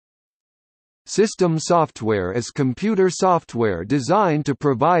System software is computer software designed to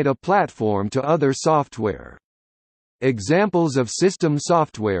provide a platform to other software. Examples of system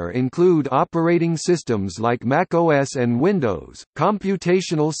software include operating systems like macOS and Windows,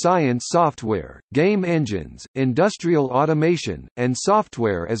 computational science software, game engines, industrial automation, and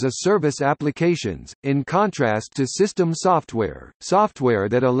software-as-a-service applications. In contrast to system software, software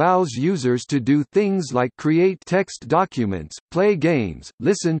that allows users to do things like create text documents, play games,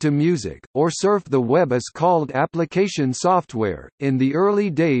 listen to music, or surf the web is called application software. In the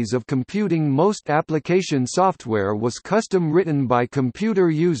early days of computing, most application software was custom written by computer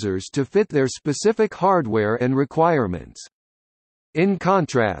users to fit their specific hardware and requirements. In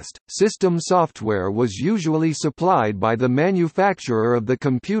contrast, system software was usually supplied by the manufacturer of the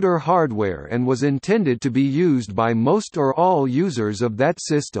computer hardware and was intended to be used by most or all users of that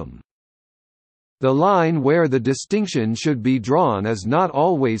system. The line where the distinction should be drawn is not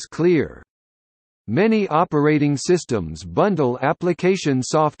always clear. Many operating systems bundle application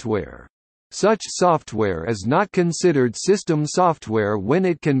software. Such software is not considered system software when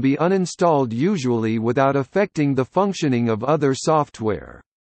it can be uninstalled, usually without affecting the functioning of other software.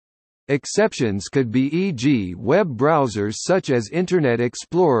 Exceptions could be e.g. web browsers such as Internet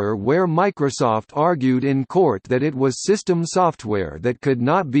Explorer, where Microsoft argued in court that it was system software that could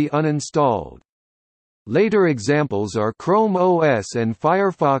not be uninstalled. Later examples are Chrome OS and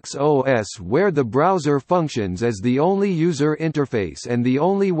Firefox OS, where the browser functions as the only user interface and the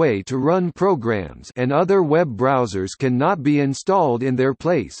only way to run programs, and other web browsers cannot be installed in their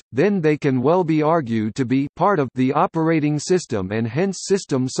place. Then they can well be argued to be part of the operating system and hence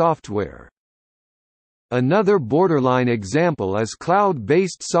system software. Another borderline example is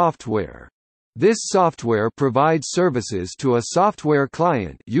cloud-based software. This software provides services to a software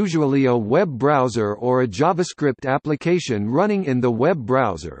client, usually a web browser or a JavaScript application running in the web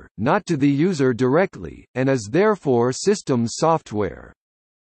browser, not to the user directly, and is therefore systems software.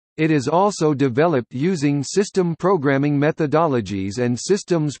 It is also developed using system programming methodologies and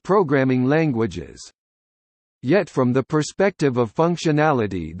systems programming languages. Yet from the perspective of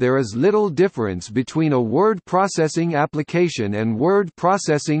functionality, there is little difference between a word processing application and word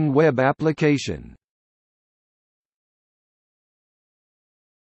processing web application.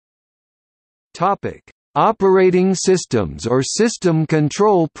 Topic: Operating systems or system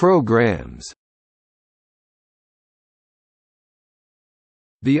control programs.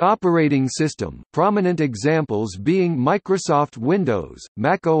 The operating system, prominent examples being Microsoft Windows,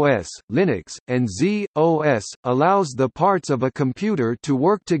 Mac OS, Linux, and z/OS, allows the parts of a computer to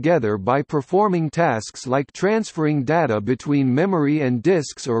work together by performing tasks like transferring data between memory and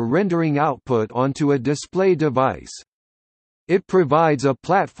disks or rendering output onto a display device. It provides a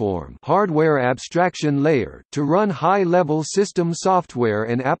platform, hardware abstraction layer, to run high-level system software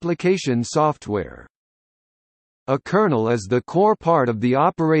and application software. A kernel is the core part of the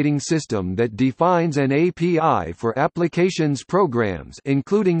operating system that defines an API for applications programs,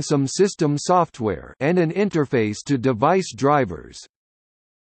 including some system software, and an interface to device drivers.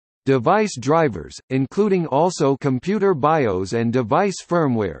 Device drivers, including also computer BIOS and device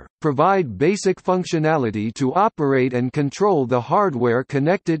firmware, provide basic functionality to operate and control the hardware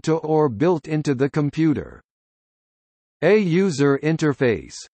connected to or built into the computer. A user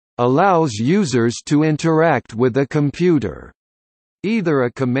interface allows users to interact with a computer, either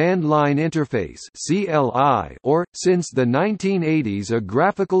a command line interface (CLI) or, since the 1980s, a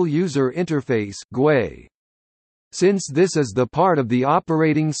graphical user interface (GUI). Since this is the part of the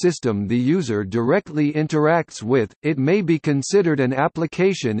operating system the user directly interacts with, it may be considered an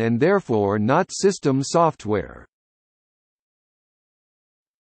application and therefore not system software.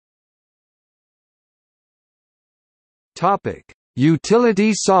 Topic: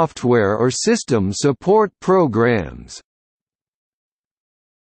 Utility software or system support programs.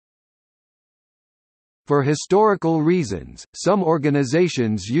 For historical reasons, some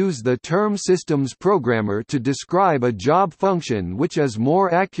organizations use the term systems programmer to describe a job function which is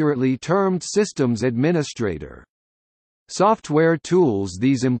more accurately termed systems administrator. Software tools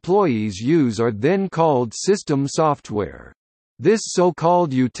these employees use are then called system software. This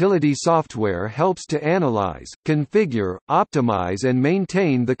so-called utility software helps to analyze, configure, optimize and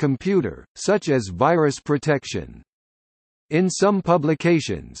maintain the computer, such as virus protection. In some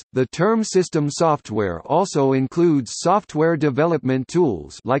publications, the term system software also includes software development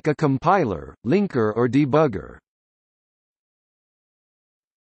tools like a compiler, linker or debugger.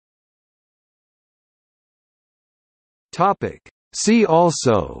 See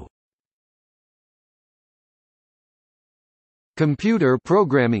also: Computer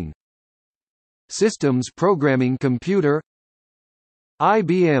programming, Systems programming computer,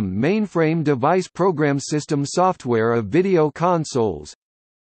 IBM mainframe device program system software of video consoles.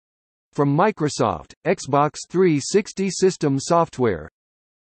 From Microsoft, Xbox 360 system software.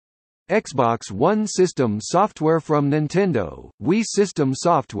 Xbox One system software from Nintendo, Wii system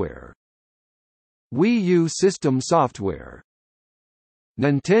software. Wii U system software.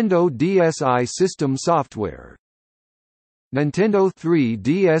 Nintendo DSi system software. Nintendo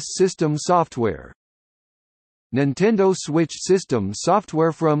 3DS system software. Nintendo Switch system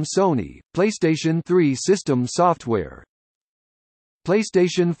software from Sony, PlayStation 3 system software.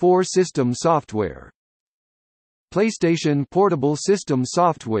 PlayStation 4 system software. PlayStation Portable system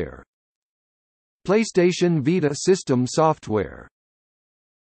software. PlayStation Vita system software.